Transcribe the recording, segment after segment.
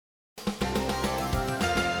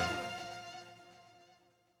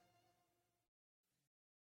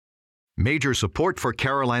Major support for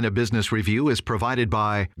Carolina Business Review is provided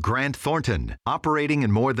by Grant Thornton. Operating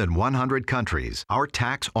in more than 100 countries, our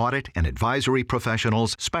tax, audit, and advisory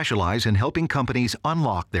professionals specialize in helping companies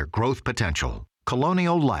unlock their growth potential.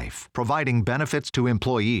 Colonial Life, providing benefits to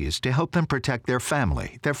employees to help them protect their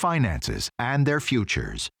family, their finances, and their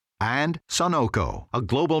futures. And Sunoco, a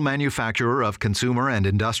global manufacturer of consumer and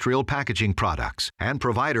industrial packaging products and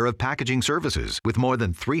provider of packaging services with more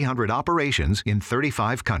than 300 operations in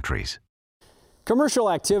 35 countries. Commercial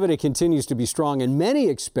activity continues to be strong, and many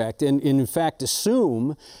expect and in fact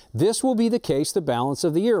assume this will be the case the balance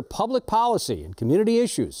of the year. Public policy and community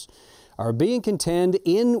issues are being contended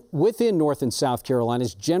within North and South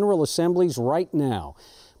Carolina's General Assemblies right now.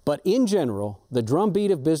 But in general, the drumbeat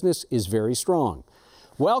of business is very strong.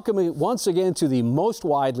 Welcome once again to the most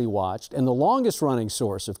widely watched and the longest running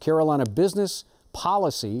source of Carolina business,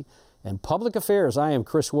 policy, and public affairs. I am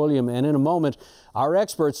Chris William, and in a moment, our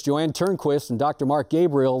experts, Joanne Turnquist and Dr. Mark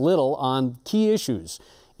Gabriel Little, on key issues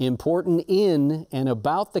important in and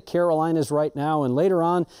about the Carolinas right now. And later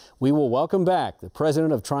on, we will welcome back the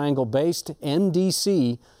president of Triangle-based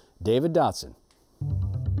MDC, David Dotson.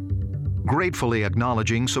 Gratefully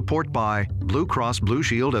acknowledging support by Blue Cross Blue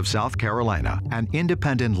Shield of South Carolina, an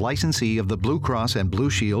independent licensee of the Blue Cross and Blue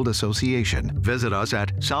Shield Association. Visit us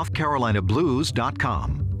at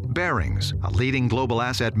southcarolinablues.com. Barings, a leading global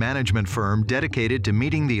asset management firm dedicated to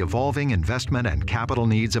meeting the evolving investment and capital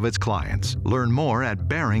needs of its clients. Learn more at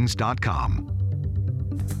barings.com.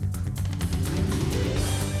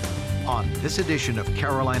 On this edition of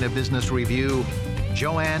Carolina Business Review,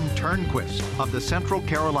 Joanne Turnquist of the Central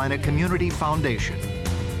Carolina Community Foundation,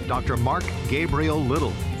 Dr. Mark Gabriel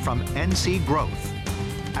Little from NC Growth,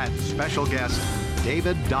 and special guest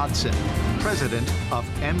David Dotson, president of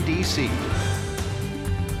MDC.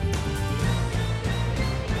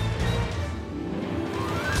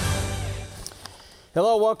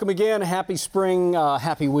 Hello, welcome again. Happy spring,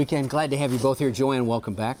 happy weekend. Glad to have you both here. Joanne,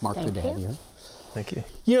 welcome back. Mark, good to have you here. Thank you.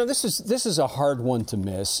 You know, this is a hard one to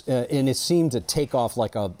miss, and it seemed to take off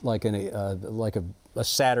like a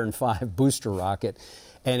Saturn V booster rocket,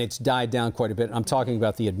 and it's died down quite a bit. I'm talking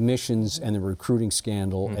about the admissions and the recruiting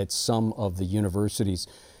scandal at some of the universities,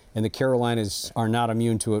 and the Carolinas are not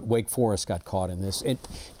immune to it. Wake Forest got caught in this. And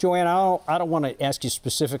Joanne, I don't want to ask you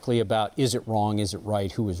specifically about is it wrong, is it right,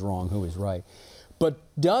 who is wrong, who is right, but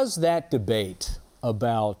does that debate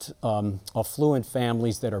about affluent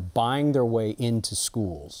families that are buying their way into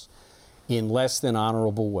schools in less than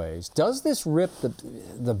honorable ways, does this rip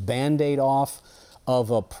the Band-Aid off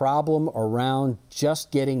of a problem around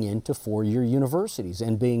just getting into four-year universities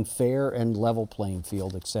and being fair and level playing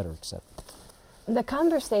field, et cetera, et cetera? The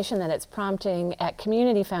conversation that it's prompting at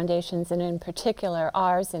community foundations, and in particular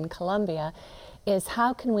ours in Columbia, is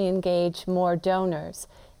how can we engage more donors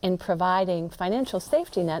in providing financial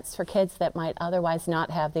safety nets for kids that might otherwise not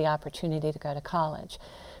have the opportunity to go to college.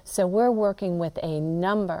 So we're working with a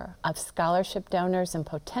number of scholarship donors and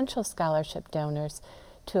potential scholarship donors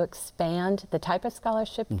to expand the type of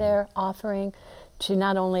scholarship they're offering, to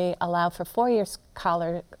not only allow for four-year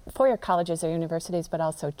colleges or universities, but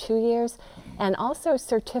also 2 years, and also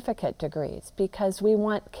certificate degrees, because we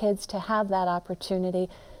want kids to have that opportunity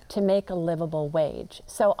to make a livable wage.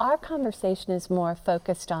 So our conversation is more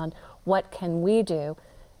focused on what can we do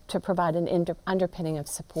to provide an underpinning of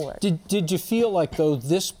support. Did you feel like, though,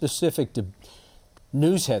 this specific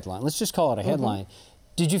news headline, let's just call it a headline,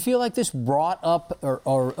 did you feel like this brought up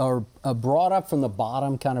or brought up from the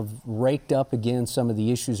bottom, kind of raked up again some of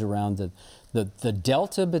the issues around the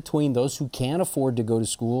delta between those who can't afford to go to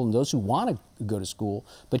school and those who want to go to school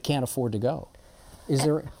but can't afford to go? Is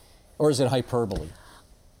there, or is it hyperbole?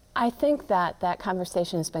 I think that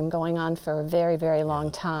conversation has been going on for a very, very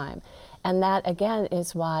long time. And that, again,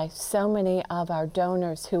 is why so many of our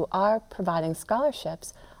donors who are providing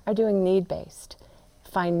scholarships are doing need-based,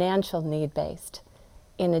 financial need-based,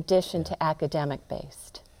 in addition to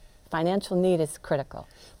academic-based. Financial need is critical.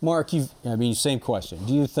 Mark, same question.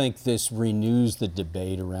 Do you think this renews the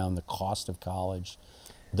debate around the cost of college,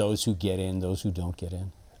 those who get in, those who don't get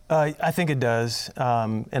in? I think it does.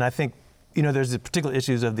 And I think there's the particular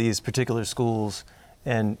issues of these particular schools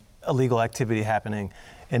and illegal activity happening.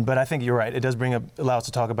 But I think you're right. It does allow us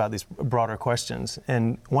to talk about these broader questions.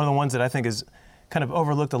 And one of the ones that I think is kind of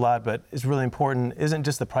overlooked a lot, but is really important, isn't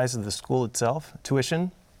just the price of the school itself,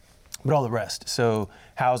 tuition, but all the rest. So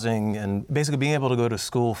housing and basically being able to go to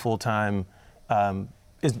school full time.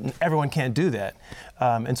 Everyone can't do that.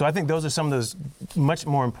 And so I think those are some of those much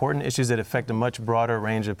more important issues that affect a much broader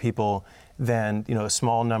range of people than a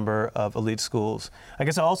small number of elite schools. I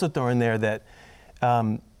guess I'll also throw in there that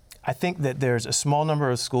I think that there's a small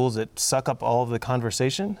number of schools that suck up all of the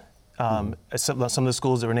conversation. Some of the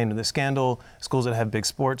schools that were named in the scandal, schools that have big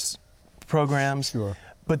sports programs. Sure.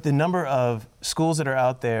 But the number of schools that are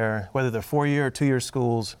out there, whether they're 4-year or 2-year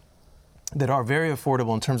schools, that are very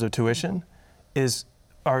affordable in terms of tuition, there's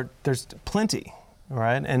plenty,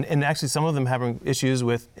 right? And actually some of them having issues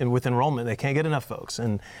with enrollment. They can't get enough folks.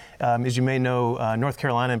 And as you may know, North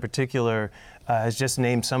Carolina in particular has just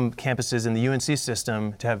named some campuses in the UNC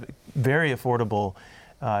system to have very affordable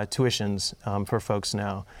tuitions for folks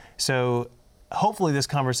now. So hopefully this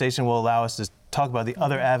conversation will allow us to talk about the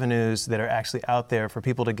other avenues that are actually out there for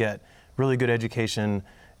people to get really good education,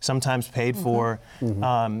 sometimes paid for,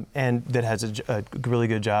 and that has a really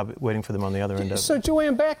good job waiting for them on the other end of it. So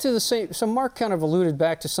Joanne, back to the same, so Mark kind of alluded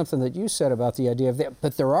back to something that you said about the idea of that,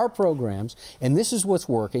 but there are programs, and this is what's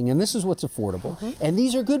working, and this is what's affordable, and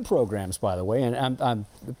these are good programs, by the way, and I'm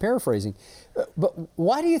paraphrasing, but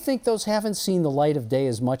why do you think those haven't seen the light of day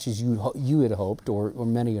as much as you had hoped, or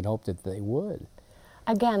many had hoped that they would?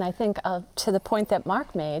 Again, I think to the point that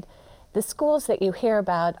Mark made, the schools that you hear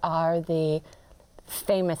about are the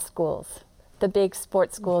famous schools, the big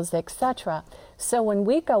sports schools, etc. So when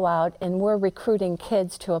we go out and we're recruiting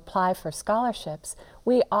kids to apply for scholarships,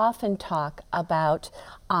 we often talk about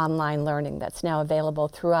online learning that's now available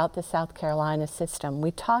throughout the South Carolina system.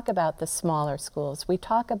 We talk about the smaller schools. We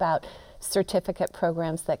talk about certificate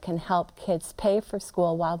programs that can help kids pay for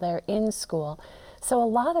school while they're in school. So a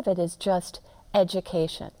lot of it is just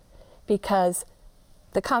education, because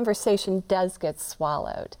the conversation does get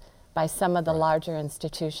swallowed by some of the larger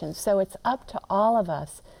institutions. So it's up to all of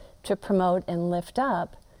us to promote and lift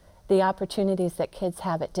up the opportunities that kids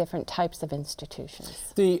have at different types of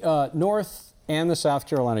institutions. The North and the South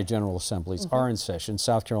Carolina General Assemblies are in session.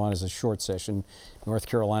 South Carolina is a short session. North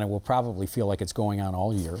Carolina will probably feel like it's going on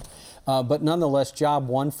all year. But nonetheless, job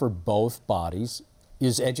one for both bodies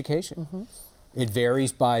is education. It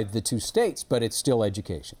varies by the two states, but it's still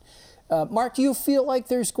education. Mark, do you feel like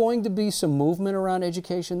there's going to be some movement around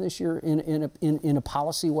education this year in a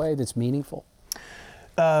policy way that's meaningful?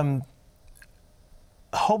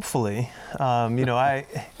 Hopefully.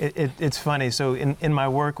 It's funny. So in my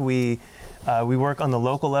work, we work on the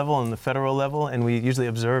local level and the federal level, and we usually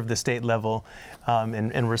observe the state level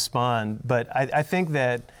and respond. But I think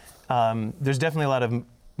that there's definitely a lot of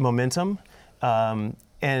momentum.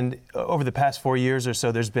 And over the past 4 years or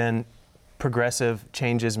so, there's been progressive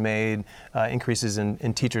changes made, increases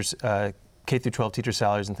in teachers, K through 12 teacher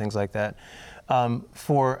salaries and things like that.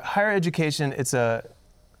 For higher education, it's a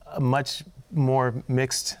much more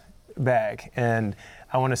mixed bag. And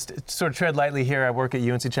I want to sort of tread lightly here. I work at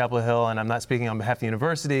UNC Chapel Hill, and I'm not speaking on behalf of the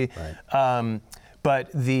university. Right.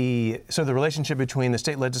 But the relationship between the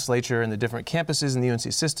state legislature and the different campuses in the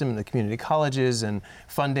UNC system and the community colleges and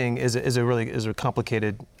funding is a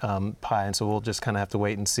complicated pie, and so we'll just kind of have to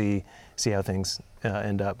wait and see how things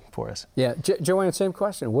end up for us. Yeah, Joanne, same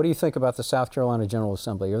question. What do you think about the South Carolina General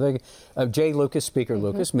Assembly? Jay Lucas, Speaker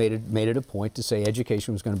Lucas, made it a point to say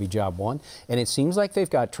education was going to be job one, and it seems like they've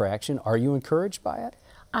got traction. Are you encouraged by it?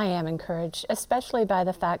 I am encouraged, especially by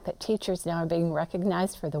the fact that teachers now are being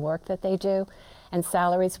recognized for the work that they do, and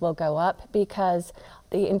salaries will go up, because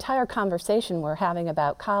the entire conversation we're having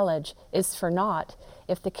about college is for naught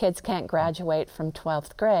if the kids can't graduate from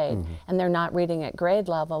 12th grade and they're not reading at grade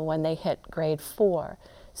level when they hit grade 4.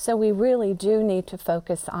 So we really do need to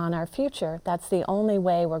focus on our future. That's the only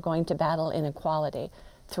way we're going to battle inequality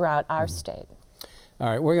throughout our state. All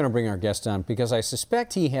right, we're going to bring our guest on because I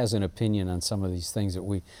suspect he has an opinion on some of these things that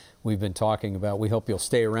we've been talking about. We hope you'll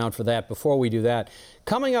stay around for that. Before we do that,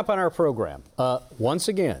 coming up on our program, once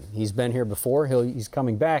again, he's been here before. He's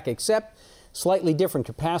coming back, except slightly different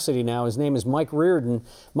capacity now. His name is Mike Reardon.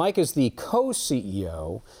 Mike is the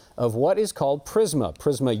co-CEO of what is called Prisma.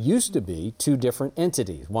 Prisma used to be two different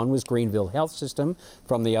entities. One was Greenville Health System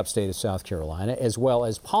from the upstate of South Carolina, as well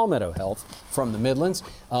as Palmetto Health from the Midlands.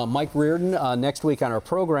 Mike Reardon next week on our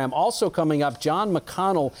program. Also coming up, John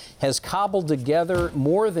McConnell has cobbled together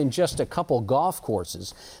more than just a couple golf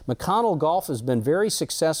courses. McConnell Golf has been very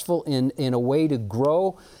successful in a way to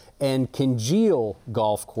grow and congeal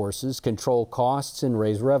golf courses, control costs, and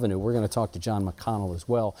raise revenue. We're going to talk to John McConnell as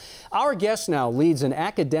well. Our guest now leads an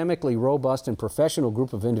academically robust and professional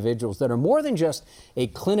group of individuals that are more than just a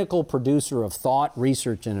clinical producer of thought,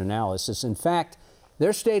 research, and analysis. In fact,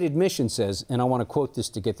 their stated mission says, and I want to quote this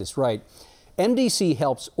to get this right, MDC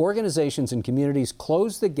helps organizations and communities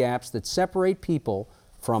close the gaps that separate people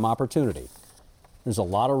from opportunity. There's a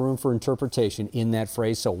lot of room for interpretation in that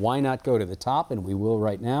phrase, so why not go to the top? And we will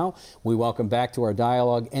right now. We welcome back to our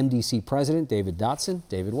dialogue MDC President David Dotson.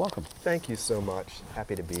 David, welcome. Thank you so much.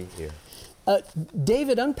 Happy to be here.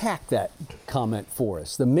 David, unpack that comment for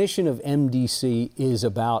us. The mission of MDC is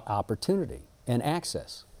about opportunity and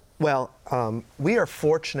access. Well, we are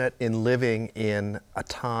fortunate in living in a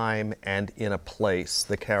time and in a place,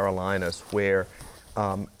 the Carolinas, where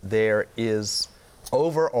there is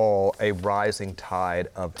overall a rising tide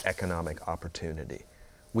of economic opportunity.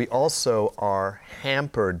 We also are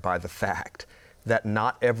hampered by the fact that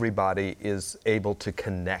not everybody is able to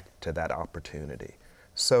connect to that opportunity.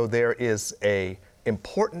 So there is an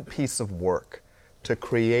important piece of work to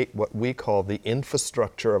create what we call the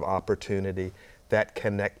infrastructure of opportunity that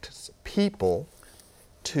connects people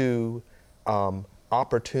to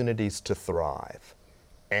opportunities to thrive.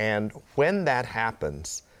 And when that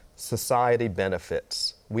happens, society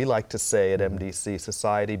benefits. We like to say at MDC,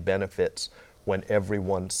 society benefits when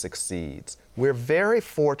everyone succeeds. We're very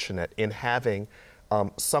fortunate in having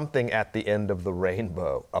something at the end of the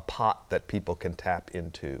rainbow, a pot that people can tap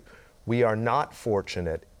into. We are not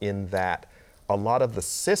fortunate in that a lot of the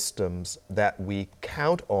systems that we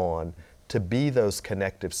count on to be those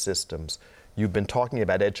connective systems, you've been talking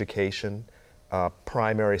about education,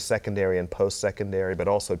 primary, secondary, and post-secondary, but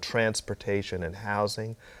also transportation and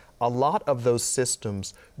housing. A lot of those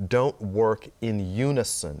systems don't work in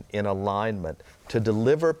unison, in alignment, to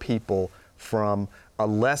deliver people from a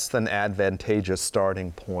less than advantageous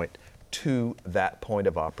starting point to that point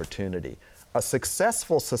of opportunity. A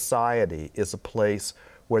successful society is a place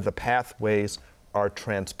where the pathways are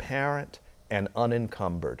transparent and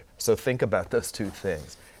unencumbered. So think about those two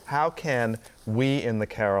things. How can we in the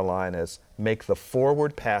Carolinas make the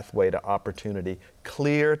forward pathway to opportunity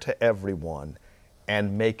clear to everyone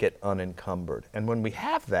and make it unencumbered? And when we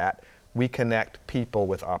have that, we connect people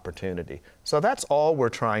with opportunity. So that's all we're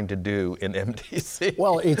trying to do in MDC.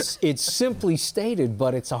 Well, it's simply stated,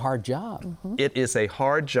 but it's a hard job. Mm-hmm. It is a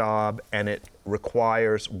hard job, and it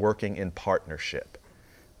requires working in partnership.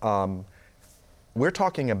 We're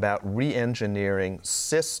talking about re-engineering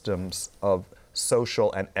systems of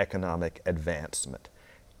social and economic advancement.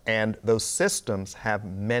 And those systems have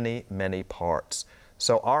many, many parts.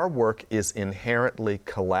 So our work is inherently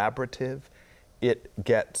collaborative. It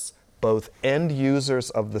gets both end users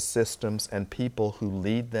of the systems and people who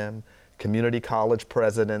lead them, community college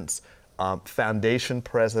presidents, foundation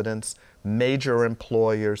presidents, major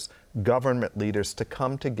employers, government leaders to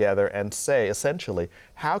come together and say, essentially,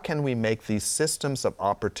 how can we make these systems of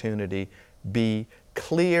opportunity be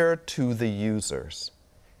clear to the users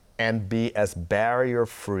and be as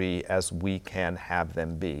barrier-free as we can have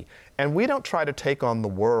them be? And we don't try to take on the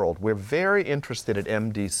world. We're very interested at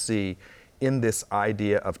MDC in this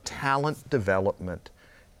idea of talent development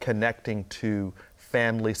connecting to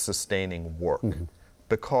family-sustaining work. Mm-hmm.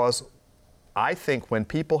 Because I think when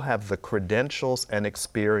people have the credentials and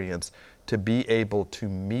experience to be able to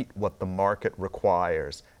meet what the market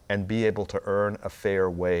requires and be able to earn a fair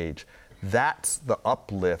wage, that's the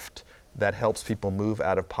uplift that helps people move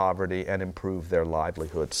out of poverty and improve their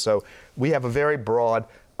livelihoods. So we have a very broad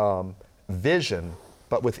vision,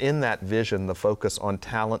 but within that vision, the focus on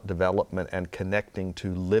talent development and connecting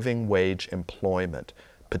to living wage employment,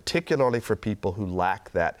 particularly for people who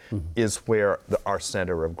lack that, is where our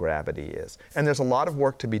center of gravity is. And there's a lot of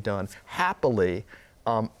work to be done. Happily,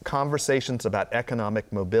 conversations about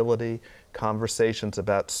economic mobility, conversations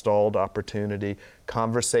about stalled opportunity,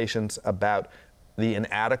 conversations about the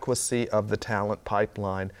inadequacy of the talent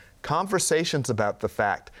pipeline, conversations about the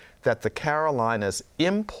fact that the Carolinas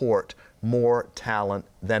import more talent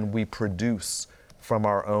than we produce from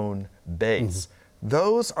our own base. Mm-hmm.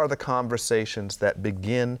 Those are the conversations that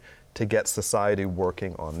begin to get society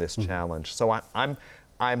working on this challenge. So I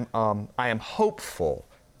am hopeful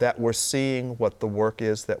that we're seeing what the work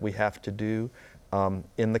is that we have to do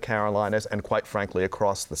in the Carolinas and, quite frankly,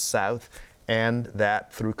 across the South, and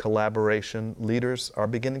that through collaboration, leaders are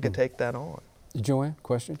beginning to take that on. Joanne,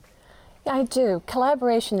 question? Yeah, I do.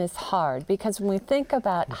 Collaboration is hard because when we think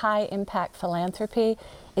about high impact philanthropy,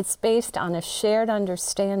 it's based on a shared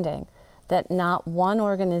understanding that not one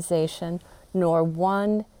organization nor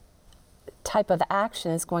one type of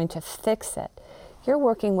action is going to fix it. You're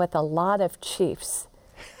working with a lot of chiefs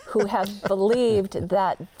who have believed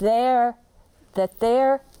that their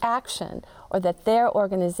action or that their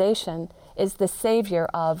organization is the savior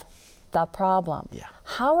of the problem. Yeah.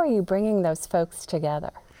 How are you bringing those folks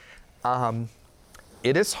together?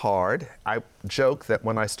 It is hard. I joke that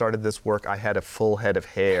when I started this work, I had a full head of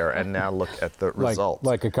hair, and now look at the results.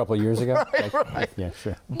 Like a couple of years ago? Right. Yeah,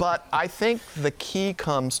 sure. But I think the key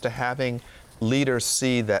comes to having leaders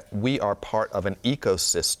see that we are part of an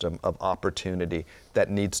ecosystem of opportunity that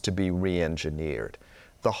needs to be re-engineered.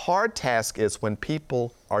 The hard task is when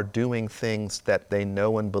people are doing things that they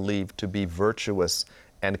know and believe to be virtuous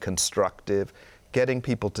and constructive, getting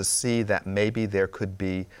people to see that maybe there could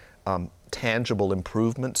be tangible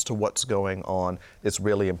improvements to what's going on is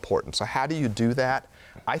really important. So how do you do that?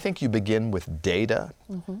 I think you begin with data,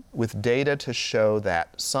 with data to show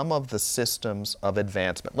that some of the systems of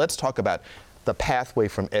advancement, let's talk about the pathway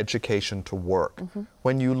from education to work.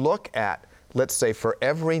 When you look at, let's say, for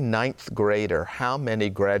every 9th grader, how many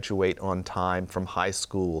graduate on time from high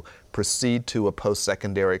school, proceed to a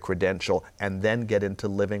post-secondary credential, and then get into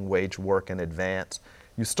living wage work and advance?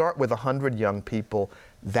 You start with 100 young people,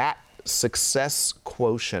 that success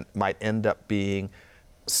quotient might end up being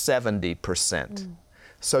 70%.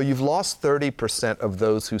 So you've lost 30% of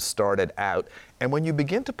those who started out. And when you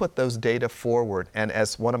begin to put those data forward, and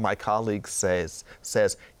as one of my colleagues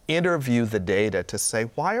says, interview the data to say,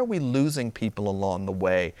 why are we losing people along the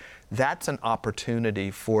way? That's an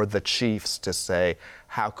opportunity for the chiefs to say,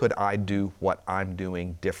 how could I do what I'm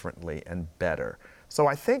doing differently and better? So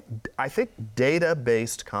I think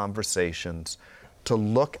data-based conversations to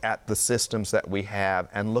look at the systems that we have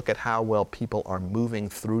and look at how well people are moving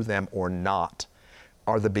through them or not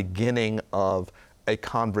are the beginning of a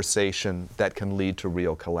conversation that can lead to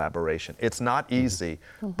real collaboration. It's not easy,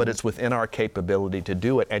 but it's within our capability to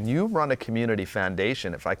do it. And you run a community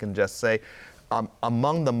foundation, if I can just say,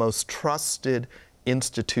 among the most trusted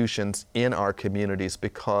institutions in our communities,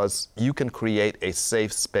 because you can create a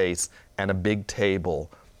safe space and a big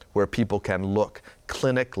table where people can look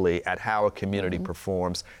clinically at how a community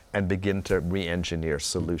performs and begin to re-engineer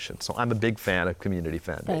solutions. So I'm a big fan of community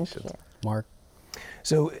foundations. Thank you. Mark?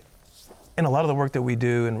 So in a lot of the work that we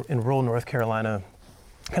do in rural North Carolina,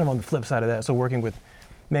 kind of on the flip side of that, so working with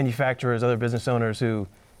manufacturers, other business owners who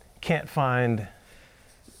can't find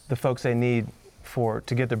the folks they need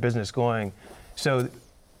to get their business going. So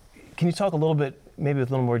can you talk a little bit, maybe with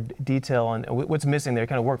a little more detail on what's missing there,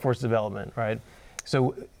 kind of workforce development, right?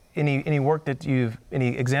 So any work that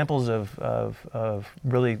any examples of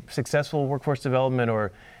really successful workforce development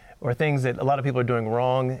or things that a lot of people are doing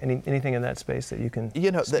wrong? Anything in that space that you can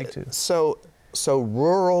speak to? So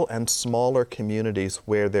rural and smaller communities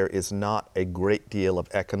where there is not a great deal of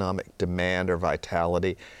economic demand or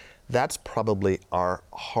vitality, that's probably our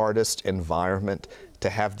hardest environment to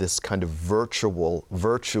have this kind of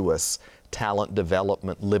virtuous talent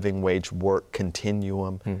development, living wage work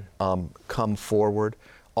continuum come forward.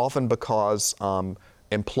 Often because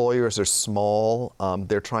employers are small,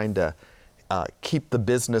 they're trying to keep the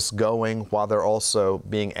business going while they're also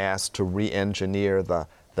being asked to re-engineer the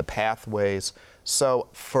pathways. So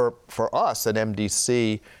for us at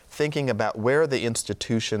MDC, thinking about where are the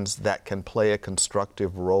institutions that can play a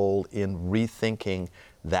constructive role in rethinking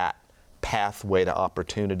that pathway to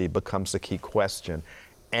opportunity becomes a key question.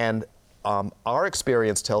 And our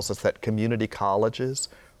experience tells us that community colleges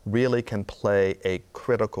really can play a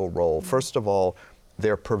critical role. First of all,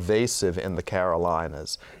 they're pervasive in the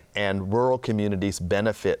Carolinas, and rural communities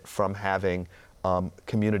benefit from having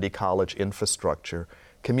community college infrastructure.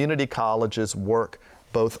 Community colleges work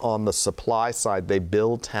both on the supply side, they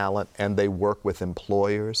build talent, and they work with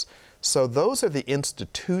employers. So those are the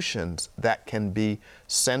institutions that can be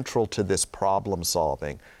central to this problem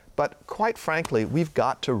solving. But quite frankly, we've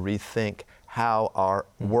got to rethink how our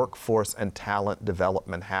workforce and talent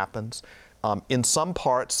development happens. In some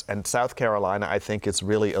parts, and South Carolina, I think, is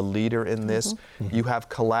really a leader in this, you have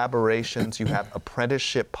collaborations, you have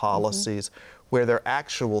apprenticeship policies, where there are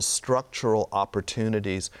actual structural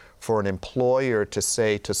opportunities for an employer to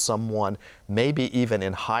say to someone, maybe even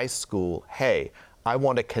in high school, hey, I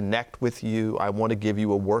want to connect with you, I want to give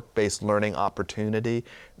you a work-based learning opportunity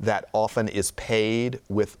that often is paid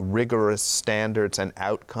with rigorous standards and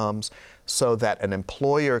outcomes, so that an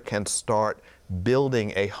employer can start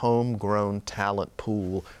building a homegrown talent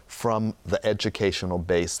pool from the educational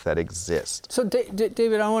base that exists. So,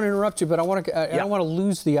 David, I want to interrupt you, but I don't want to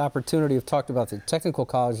lose the opportunity of talking about the technical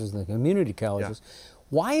colleges and the community colleges. Yeah.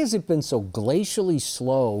 Why has it been so glacially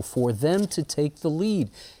slow for them to take the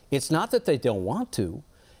lead? It's not that they don't want to,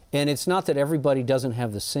 and it's not that everybody doesn't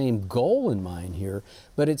have the same goal in mind here,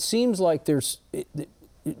 but it seems like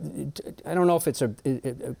I don't know if it's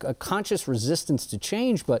a conscious resistance to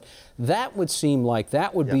change, but that would seem like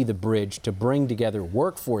that would be the bridge to bring together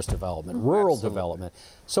workforce development, rural development.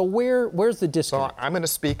 So where's the disconnect? So I'm going to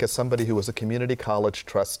speak as somebody who was a community college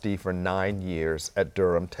trustee for 9 years at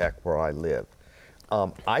Durham Tech, where I live.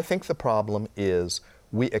 I think the problem is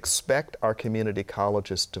we expect our community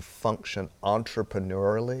colleges to function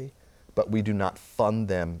entrepreneurially, but we do not fund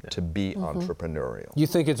them to be entrepreneurial. You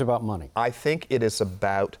think it's about money? I think it is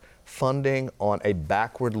about funding on a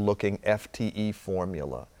backward-looking FTE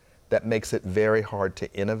formula that makes it very hard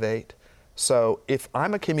to innovate. So if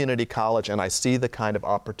I'm a community college and I see the kind of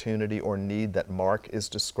opportunity or need that Mark is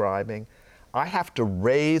describing, I have to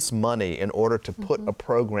raise money in order to put a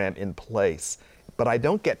program in place, but I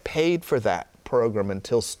don't get paid for that program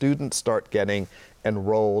until students start getting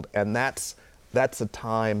enrolled, and that's a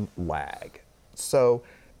time lag. So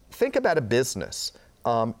think about a business.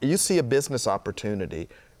 You see a business opportunity.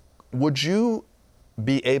 Would you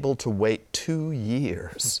be able to wait 2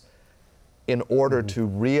 years in order to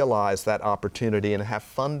realize that opportunity and have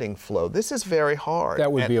funding flow? This is very hard.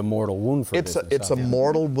 That would be a mortal wound for business. It's a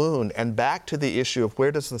mortal wound. And back to the issue of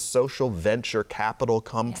where does the social venture capital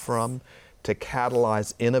come from to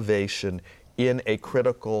catalyze innovation in a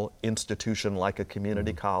critical institution like a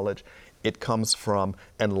community college? It comes from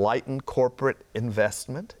enlightened corporate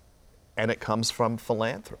investment, and it comes from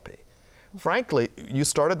philanthropy. Frankly, you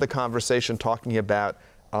started the conversation talking about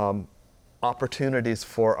opportunities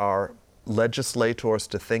for our legislators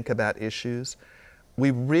to think about issues.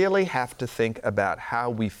 We really have to think about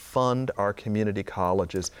how we fund our community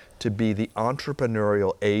colleges to be the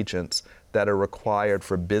entrepreneurial agents that are required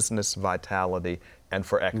for business vitality and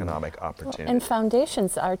for economic opportunity. And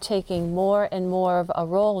foundations are taking more and more of a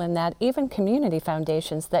role in that, even community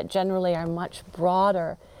foundations that generally are much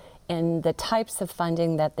broader in the types of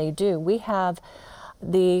funding that they do. We have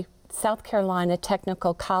the South Carolina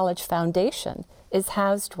Technical College Foundation is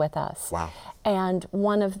housed with us. Wow. And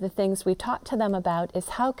one of the things we talk to them about is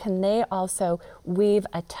how can they also weave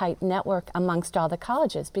a tight network amongst all the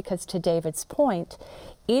colleges, because to David's point,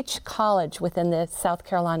 each college within the South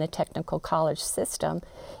Carolina Technical College system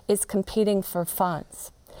is competing for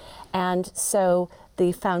funds. And so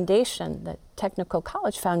the foundation, the Technical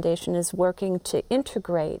College Foundation, is working to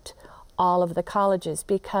integrate all of the colleges,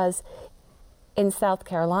 because in South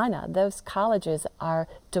Carolina, those colleges are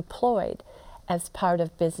deployed as part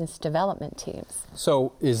of business development teams.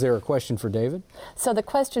 So is there a question for David? So the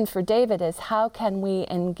question for David is, how can we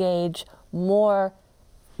engage more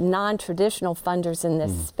non-traditional funders in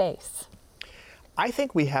this space? I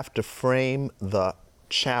think we have to frame the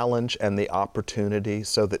challenge and the opportunity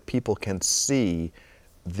so that people can see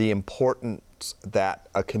the importance that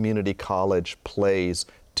a community college plays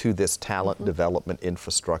to this talent development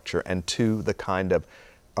infrastructure and to the kind of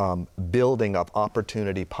building of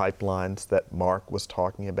opportunity pipelines that Mark was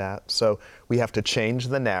talking about. So we have to change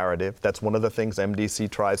the narrative. That's one of the things MDC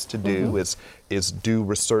tries to do, is do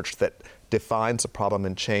research that defines a problem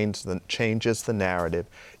and changes the narrative.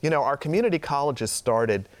 You know, our community colleges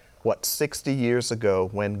started, 60 years ago,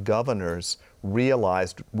 when governors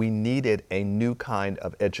realized we needed a new kind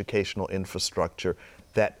of educational infrastructure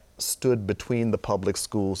that stood between the public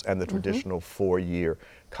schools and the traditional four-year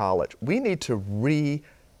college. We need to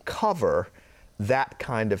recover that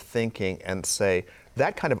kind of thinking and say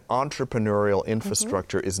that kind of entrepreneurial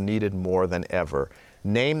infrastructure is needed more than ever.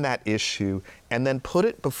 Name that issue and then put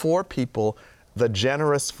it before people, the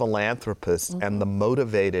generous philanthropists and the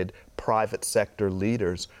motivated private sector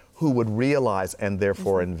leaders who would realize and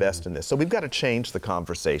therefore invest in this. So we've got to change the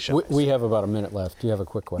conversation. We have about a minute left. Do you have a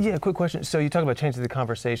quick question? Yeah, a quick question. So you talk about changing the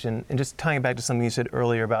conversation and just tying it back to something you said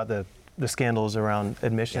earlier about the scandals around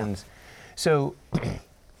admissions. So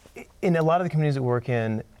in a lot of the communities that we work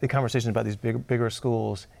in, the conversations about these bigger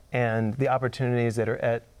schools and the opportunities that are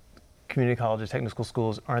at community colleges, technical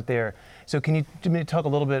schools aren't there. So can you talk a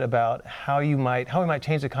little bit about how we might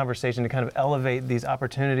change the conversation to kind of elevate these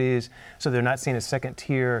opportunities so they're not seen as second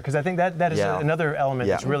tier? Because I think that is another element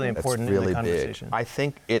that's really important in the conversation. Big. I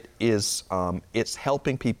think it is, it's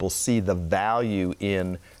helping people see the value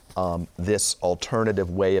in this alternative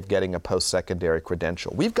way of getting a post-secondary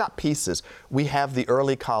credential. We've got pieces. We have the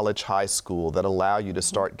early college high school that allow you to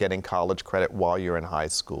start getting college credit while you're in high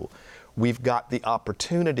school. We've got the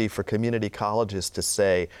opportunity for community colleges to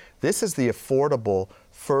say, this is the affordable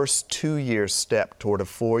first 2-year step toward a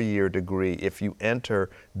 4-year degree if you enter,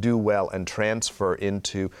 do well, and transfer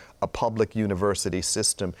into a public university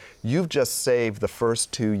system. You've just saved the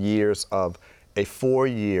first 2 years of a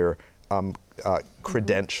 4-year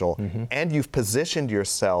credential, and you've positioned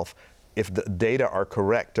yourself if the data are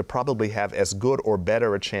correct, to probably have as good or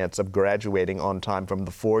better a chance of graduating on time from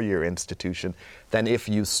the four-year institution than if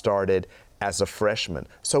you started as a freshman.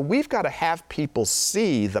 So we've got to have people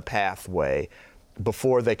see the pathway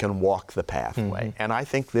before they can walk the pathway. Mm-hmm. And I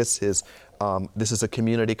think this is a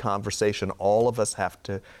community conversation all of us have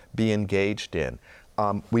to be engaged in.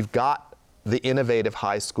 We've got the innovative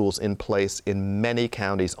high schools in place in many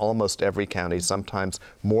counties, almost every county, sometimes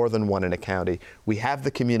more than one in a county. We have the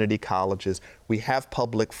community colleges. We have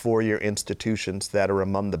public four-year institutions that are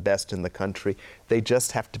among the best in the country. They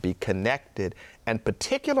just have to be connected, and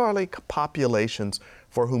particularly populations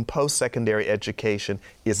for whom post-secondary education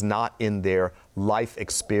is not in their life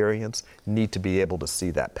experience need to be able to see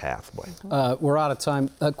that pathway. We're out of time.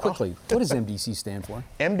 Quickly, what does MDC stand for?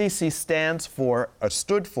 MDC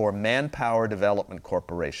stood for Manpower Development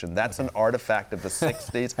Corporation. That's an artifact of the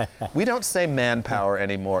 60s. We don't say manpower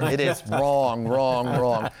anymore. It is wrong.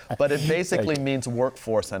 But it basically means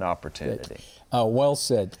workforce and opportunity. Well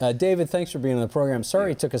said. David, thanks for being on the program.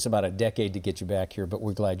 Sorry it took us about a decade to get you back here, but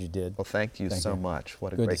we're glad you did. Well, thank you so much.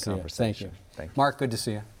 What a great conversation. Thank you. Mark, good to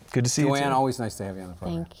see you. Good to see you, Joanne, always nice to have you on the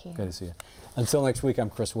program. Thank you. Good to see you. Until next week, I'm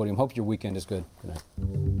Chris William. Hope your weekend is good. Good night.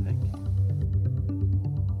 Thank you.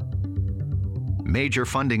 Major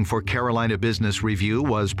funding for Carolina Business Review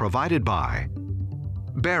was provided by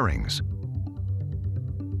Barings,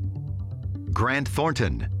 Grant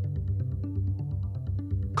Thornton,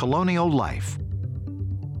 Colonial Life,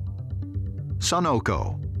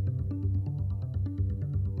 Sunoco,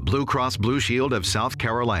 Blue Cross Blue Shield of South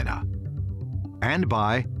Carolina, and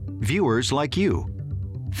by viewers like you.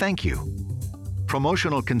 Thank you.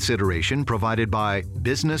 Promotional consideration provided by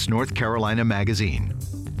Business North Carolina Magazine.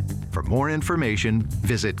 For more information,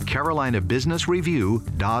 visit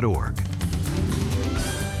carolinabusinessreview.org.